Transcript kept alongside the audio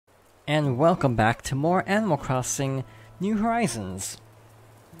and welcome back to more Animal Crossing New Horizons.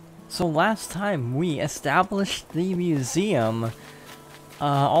 So last time we established the museum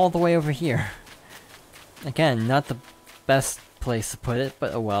all the way over here. Again, not the best place to put it,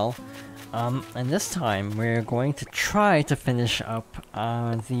 but oh well. And this time we're going to try to finish up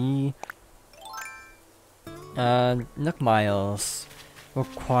the Nook Miles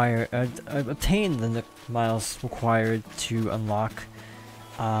required, obtain the Nook Miles required to unlock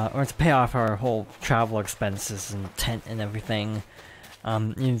or to pay off our whole travel expenses and tent and everything.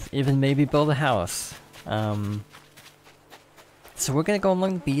 Even maybe build a house. So we're gonna go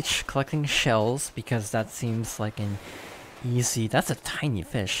along the beach collecting shells because that seems like an easy... That's a tiny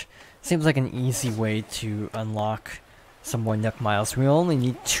fish. Seems like an easy way to unlock some more Nook Miles. We only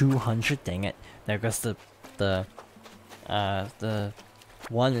need 200, dang it. There goes the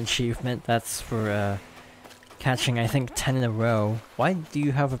one achievement. That's for catching, I think, 10 in a row. Why do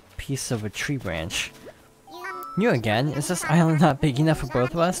you have a piece of a tree branch? You again? Is this island not big enough for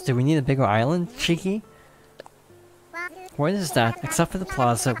both of us? Do we need a bigger island, Cheeky? What is that? Except for the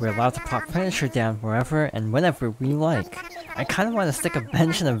plaza, we're allowed to plop furniture down wherever and whenever we like. I kinda wanna stick a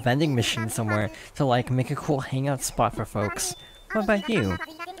bench and a vending machine somewhere to like make a cool hangout spot for folks. What about you?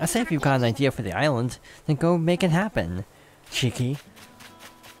 I say if you've got an idea for the island, then go make it happen, Cheeky.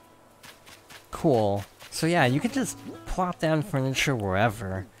 Cool. So yeah, you can just plop down furniture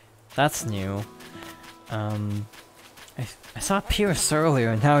wherever. That's new. I saw Pierce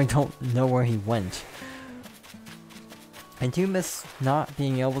earlier and now I don't know where he went. I do miss not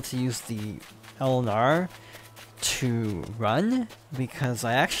being able to use the L&R to run, because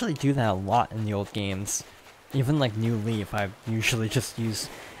I actually do that a lot in the old games. Even like New Leaf, I usually just use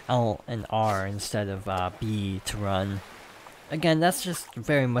L and R instead of B to run. Again, that's just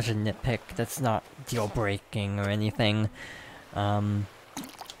very much a nitpick, that's not deal-breaking or anything. I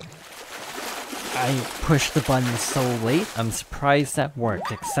pushed the button so late, I'm surprised that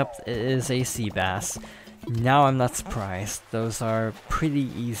worked, except it is a sea bass. Now I'm not surprised, those are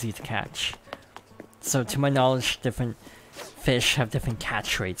pretty easy to catch. So to my knowledge, different fish have different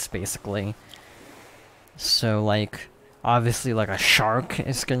catch rates, basically. So like, obviously like a shark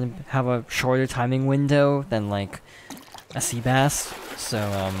is gonna have a shorter timing window than like a sea bass. So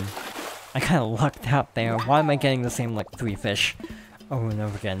I kinda lucked out there. Why am I getting the same like 3 fish over and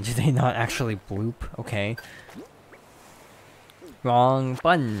over again? Do they not actually bloop? Okay. Wrong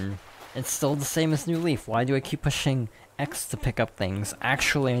button. It's still the same as New Leaf. Why do I keep pushing X to pick up things?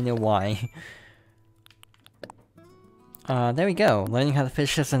 Actually, I know why. There we go. Learning how to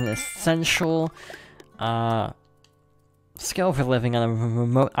fish is an essential, skill for living on a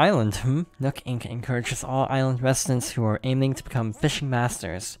remote island. Nook Inc. encourages all island residents who are aiming to become fishing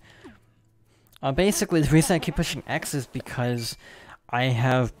masters. Basically, the reason I keep pushing X is because I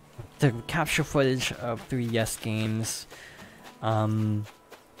have to capture footage of 3DS games,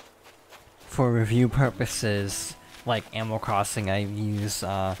 for review purposes. Like Animal Crossing, I use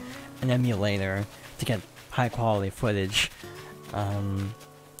an emulator to get high quality footage.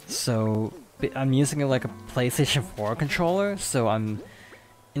 So I'm using it like a PlayStation 4 controller, so I'm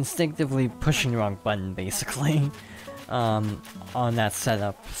instinctively pushing the wrong button basically on that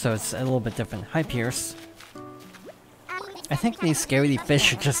setup, so it's a little bit different. Hi Pierce. I think these scaredy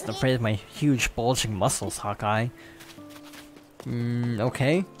fish are just afraid of my huge bulging muscles, Hawkeye.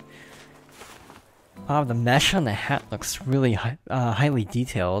 Okay. Wow, the mesh on the hat looks really highly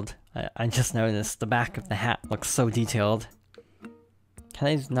detailed. I just noticed the back of the hat looks so detailed. Can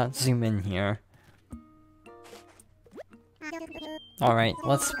I not zoom in here? Alright,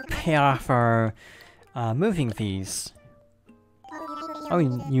 let's pay off our moving fees. Oh,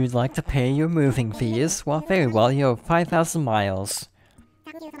 you'd like to pay your moving fees? Well, very well, you have 5,000 miles.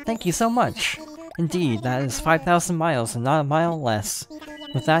 Thank you so much! Indeed, that is 5,000 miles and not a mile less.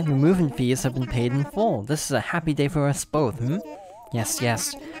 With that, your moving fees have been paid in full. This is a happy day for us both, Yes,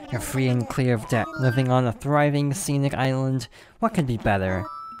 yes. You're free and clear of debt, living on a thriving, scenic island. What could be better?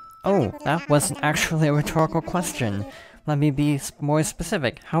 Oh, that wasn't actually a rhetorical question. Let me be more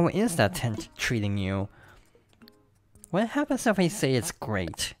specific. How is that tent treating you? What happens if I say it's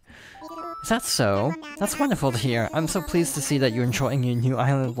great? Is that so? That's wonderful to hear. I'm so pleased to see that you're enjoying your new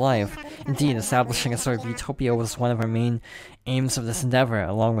island life. Indeed, establishing a sort of utopia was one of our main aims of this endeavor,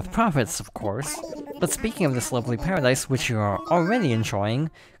 along with profits, of course. But speaking of this lovely paradise, which you are already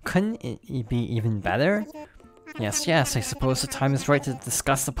enjoying, couldn't it be even better? Yes, yes, I suppose the time is right to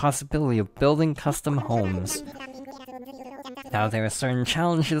discuss the possibility of building custom homes. Now, there are certain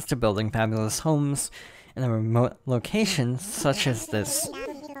challenges to building fabulous homes in a remote location such as this.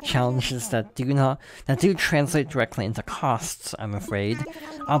 Challenges that do translate directly into costs, I'm afraid.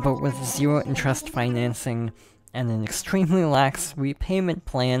 But with zero interest financing and an extremely lax repayment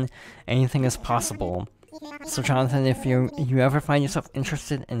plan, anything is possible. So Jonathan, if you ever find yourself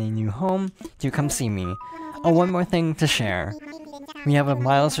interested in a new home, do come see me. Oh, one more thing to share. We have a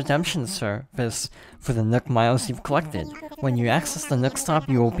Miles Redemption service for the Nook Miles you've collected. When you access the Nook Stop,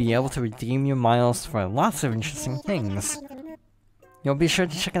 you will be able to redeem your Miles for lots of interesting things. You'll be sure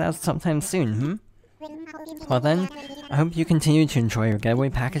to check it out sometime soon, Well then, I hope you continue to enjoy your getaway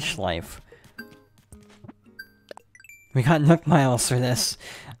package life. We got Nook Miles for this.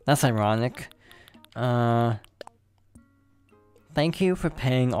 That's ironic. Thank you for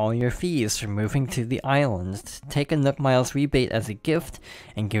paying all your fees for moving to the island. Take a Nook Miles rebate as a gift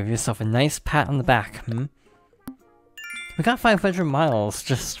and give yourself a nice pat on the back, We got 500 miles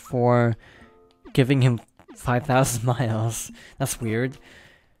just for giving him 5,000 miles. That's weird.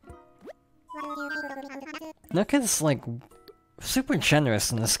 Nook is, like, super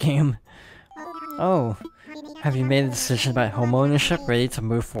generous in this game. Oh, have you made a decision about homeownership, ready to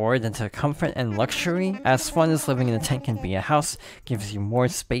move forward into comfort and luxury? As fun as living in a tent can be, a house gives you more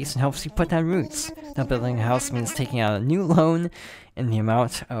space and helps you put down roots. Now building a house means taking out a new loan in the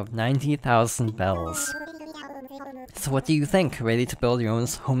amount of 90,000 bells. So what do you think? Ready to build your own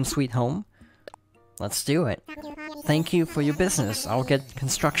home sweet home? Let's do it. Thank you for your business. I'll get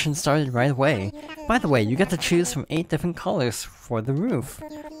construction started right away. By the way, you get to choose from 8 different colors for the roof.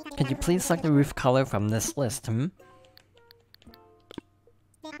 Could you please select the roof color from this list, There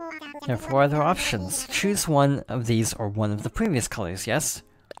are 4 other options. Choose one of these or one of the previous colors, yes?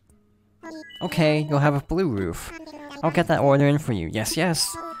 Okay, you'll have a blue roof. I'll get that order in for you. Yes,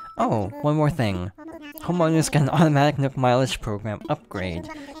 yes. Oh, one more thing. Homeowners get an automatic Nook Mileage program upgrade.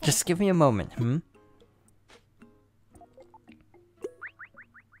 Just give me a moment,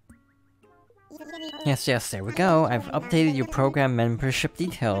 Yes, yes, there we go. I've updated your program membership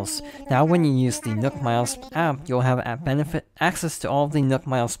details. Now when you use the Nook Miles app, you'll have access to all of the Nook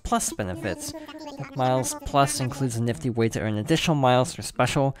Miles Plus benefits. Nook Miles Plus includes a nifty way to earn additional miles for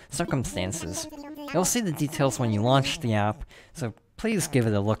special circumstances. You'll see the details when you launch the app, so please give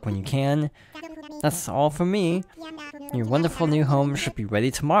it a look when you can. That's all from me. Your wonderful new home should be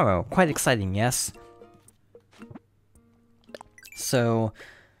ready tomorrow. Quite exciting, yes? So,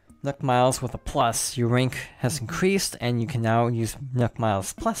 Nook Miles with a plus, your rank has increased and you can now use Nook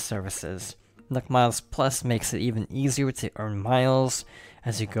Miles Plus services. Nook Miles Plus makes it even easier to earn miles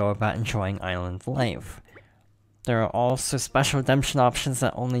as you go about enjoying island life. There are also special redemption options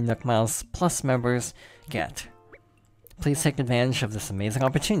that only Nook Miles Plus members get. Please take advantage of this amazing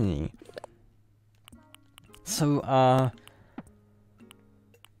opportunity. So,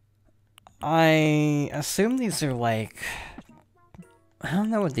 I assume these are like... I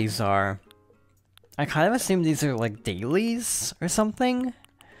don't know what these are. I kind of assume these are like dailies or something.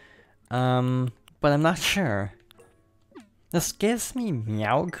 But I'm not sure. This gives me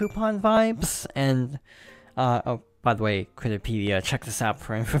Meow Coupon vibes, and oh, by the way, Critterpedia, check this out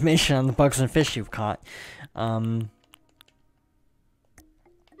for information on the bugs and fish you've caught.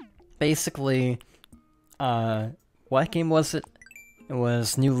 Basically, what game was it? It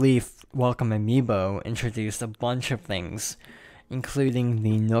was New Leaf Welcome Amiibo introduced a bunch of things, including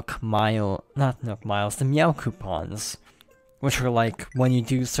the the Meow Coupons, which were like, when you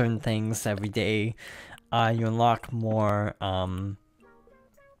do certain things every day, you unlock more,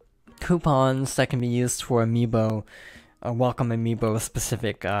 coupons that can be used for Amiibo, Welcome Amiibo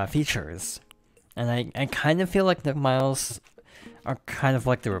specific, features. And I kind of feel like Nook Miles are kind of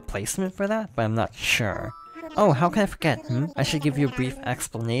like the replacement for that, but I'm not sure. Oh, how can I forget, I should give you a brief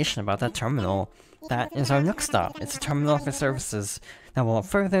explanation about that terminal. That is our Nook Stop. It's a terminal for services that will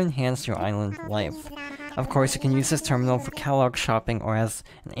further enhance your island life. Of course, you can use this terminal for catalog shopping or as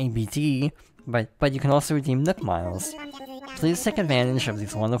an ABD, but you can also redeem Nook Miles. Please take advantage of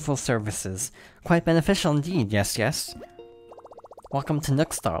these wonderful services. Quite beneficial indeed, yes, yes? Welcome to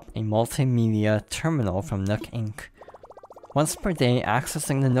Nook Stop, a multimedia terminal from Nook Inc. Once per day,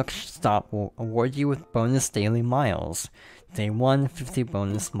 accessing the Nook Stop will award you with bonus daily miles. Day 1, 50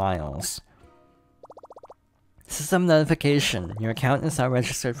 bonus miles. System notification. Your account is now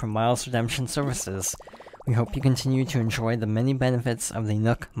registered for Miles Redemption services. We hope you continue to enjoy the many benefits of the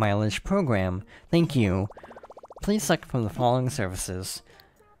Nook Mileage program. Thank you. Please select from the following services.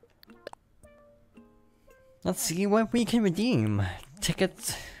 Let's see what we can redeem.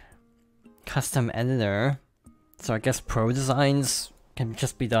 Ticket. Custom editor. So I guess pro designs can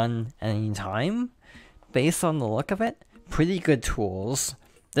just be done anytime? Based on the look of it, pretty good tools.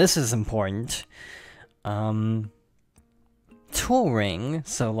 This is important. tool ring,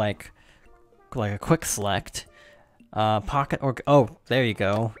 so like a quick select. Pocket or oh, there you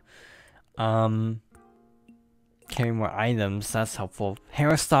go. Carry more items, that's helpful.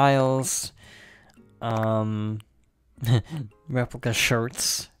 Hairstyles, replica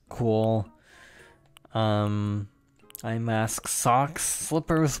shirts, cool. Eye mask, socks,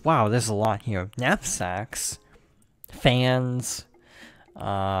 slippers. Wow, there's a lot here. Knapsacks, fans.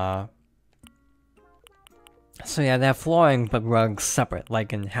 So yeah, they have flooring but rugs separate,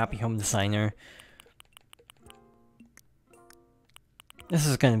 like in Happy Home Designer. This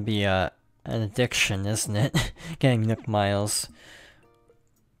is gonna be an addiction, isn't it? Getting Nook Miles.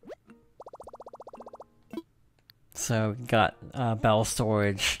 So, got bell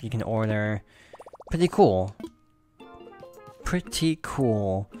storage you can order. Pretty cool. Pretty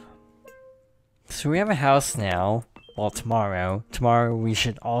cool. So we have a house now. Well, tomorrow. Tomorrow we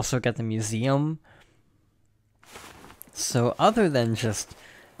should also get the museum. So other than just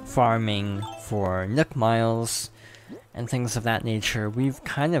farming for Nook Miles and things of that nature, we've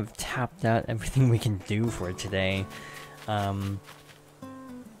kind of tapped out everything we can do for today.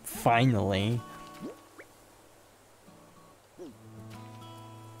 Finally.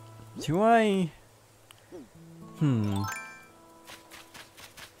 Do I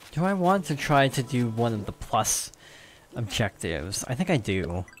want to try to do one of the plus objectives? I think I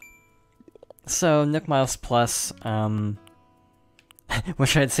do. So, Nook Miles Plus,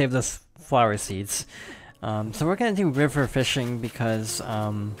 wish I had saved those flower seeds. So we're gonna do river fishing because,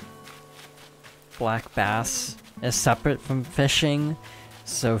 black bass is separate from fishing.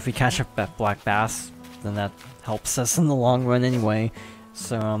 So if we catch a black bass, then that helps us in the long run anyway.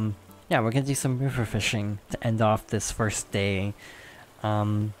 So, yeah, we're gonna do some river fishing to end off this first day.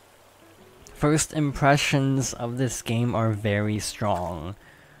 First impressions of this game are very strong.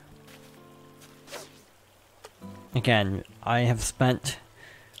 Again, I have spent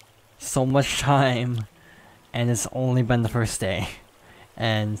so much time, and it's only been the first day.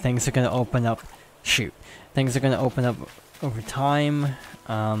 And things are gonna open up... Shoot. Things are gonna open up over time.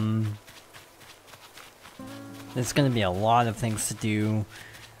 There's gonna be a lot of things to do.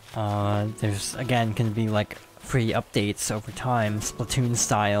 There's, again, gonna be, like, free updates over time, Splatoon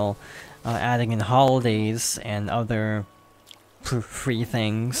style, adding in holidays and other free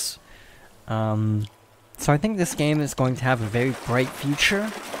things. So I think this game is going to have a very bright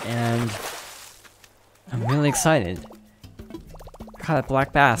future, and I'm really excited. Caught a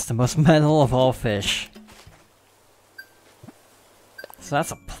black bass, the most metal of all fish. So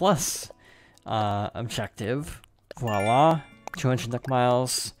that's a plus objective. Voila. 200 Nook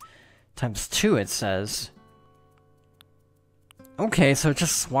Miles. Times 2, it says. Okay, so it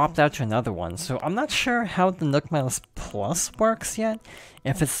just swapped out to another one. So I'm not sure how the Nook Miles Plus works yet.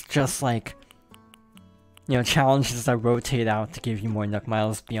 If it's just like, you know, challenges that rotate out to give you more Nook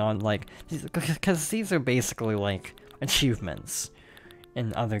Miles beyond, like... Because these are basically, like, achievements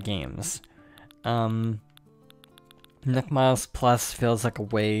in other games. Nook Miles Plus feels like a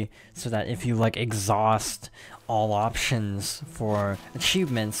way so that if you, like, exhaust all options for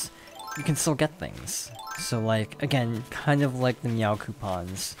achievements, you can still get things. So, like, again, kind of like the Meow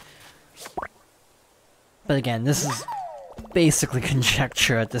coupons. But again, this is basically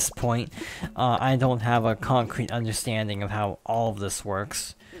conjecture at this point. I don't have a concrete understanding of how all of this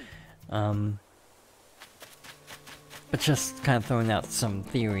works. But just kind of throwing out some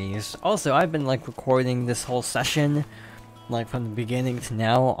theories. Also, I've been, like, recording this whole session, like, from the beginning to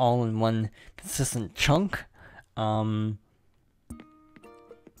now, all in one consistent chunk.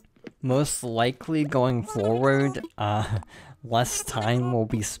 Most likely going forward, less time will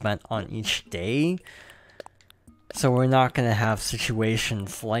be spent on each day. So we're not gonna have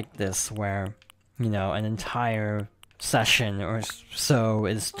situations like this where, you know, an entire session or so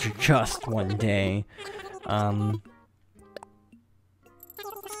is just one day.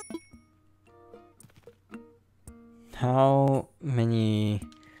 How many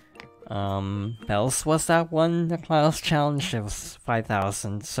bells was that one? The Miles challenge? It was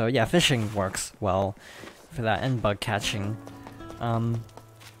 5,000. So yeah, fishing works well for that, and bug catching.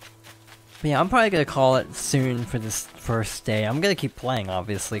 But yeah, I'm probably gonna call it soon for this first day. I'm gonna keep playing,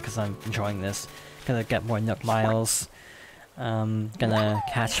 obviously, because I'm enjoying this. Gonna get more Nook Miles. Gonna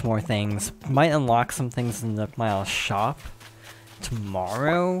catch more things. Might unlock some things in the Nook Miles shop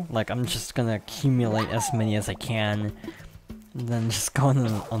tomorrow. Like, I'm just gonna accumulate as many as I can. And then just go on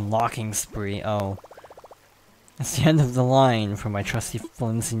an unlocking spree. Oh. That's the end of the line for my trusty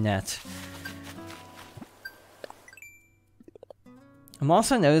flimsy net. I'm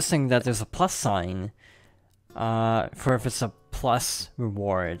also noticing that there's a plus sign for if it's a plus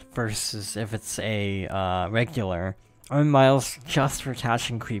reward versus if it's a regular Earn miles just for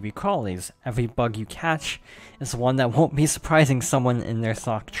catching creepy crawlies. Every bug you catch is one that won't be surprising someone in their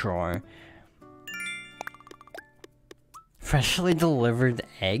sock drawer. Freshly delivered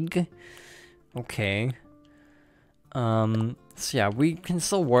egg? Okay. So yeah, we can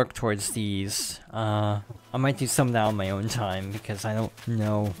still work towards these. I might do some of that on my own time, because I don't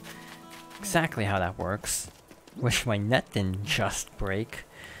know exactly how that works. Wish my net didn't just break.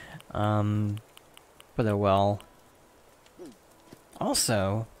 But oh well.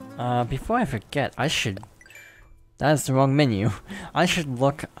 Also, before I forget, I should... That is the wrong menu. I should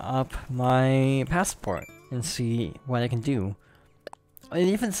look up my passport and see what I can do. It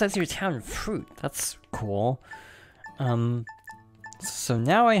even says your town fruit. That's cool. So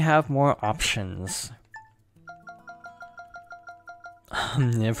now I have more options.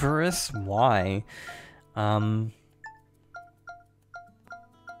 Omnivorous? Why? Down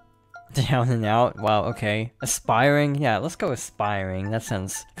and out? Wow, okay. Aspiring? Yeah, let's go aspiring. That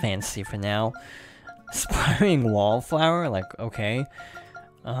sounds fancy for now. Aspiring wallflower? Like, okay.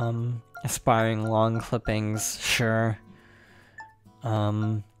 Aspiring long clippings? Sure.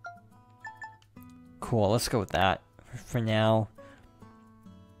 Cool, let's go with that for now.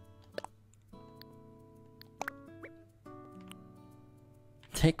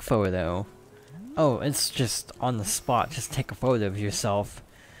 Take photo. Oh, it's just on the spot. Just take a photo of yourself.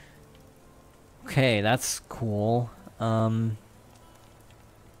 Okay, that's cool. I'll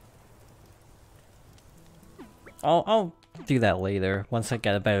do that later once I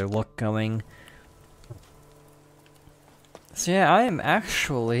get a better look going. So yeah, I am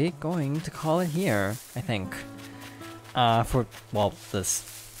actually going to call it here, I think. For, well, this,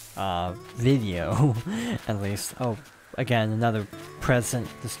 video, at least. Oh, again, another present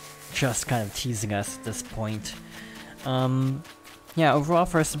just kind of teasing us at this point. Yeah, overall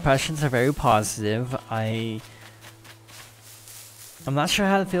first impressions are very positive. I'm not sure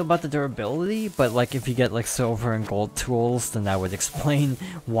how to feel about the durability, but like if you get like silver and gold tools, then that would explain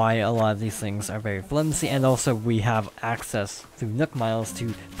why a lot of these things are very flimsy, and also we have access through Nook Miles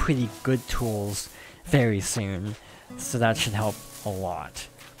to pretty good tools very soon, so that should help a lot.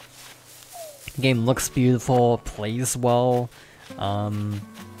 The game looks beautiful, plays well.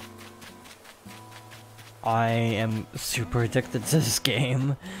 I am super addicted to this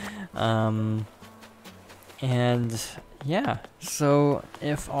game. And yeah, so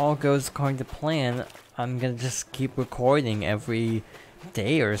if all goes according to plan, I'm gonna just keep recording every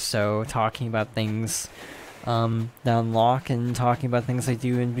day or so, talking about things that unlock and talking about things I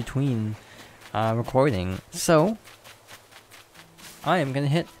do in between recording. So I am gonna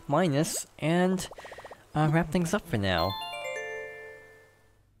hit minus and wrap things up for now.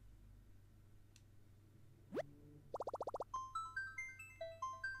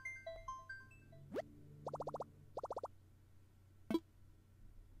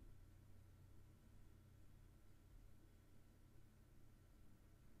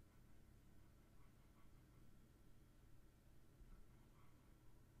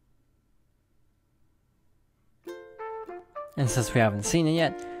 And since we haven't seen it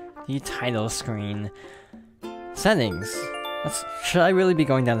yet, the title screen. Settings. Should I really be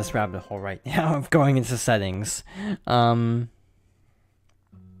going down this rabbit hole right now of going into settings? Hello,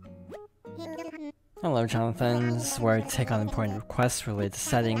 Jonathan. This is where I take on important requests related to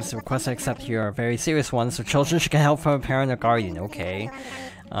settings. The requests I accept here are very serious ones, so children should get help from a parent or guardian. Okay.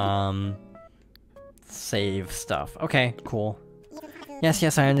 Save stuff. Okay, cool.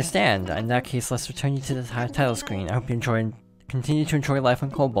 Yes, I understand. In that case, let's return you to the title screen. I hope you continue to enjoy life on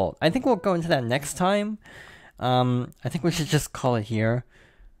Cobalt. I think we'll go into that next time. I think we should just call it here.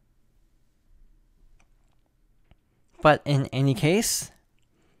 But in any case...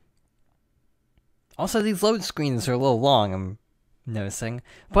 Also, these load screens are a little long, I'm noticing.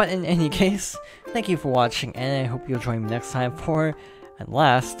 But in any case, thank you for watching, and I hope you'll join me next time for, at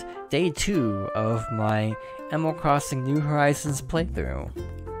last, day 2 of my Animal Crossing New Horizons playthrough.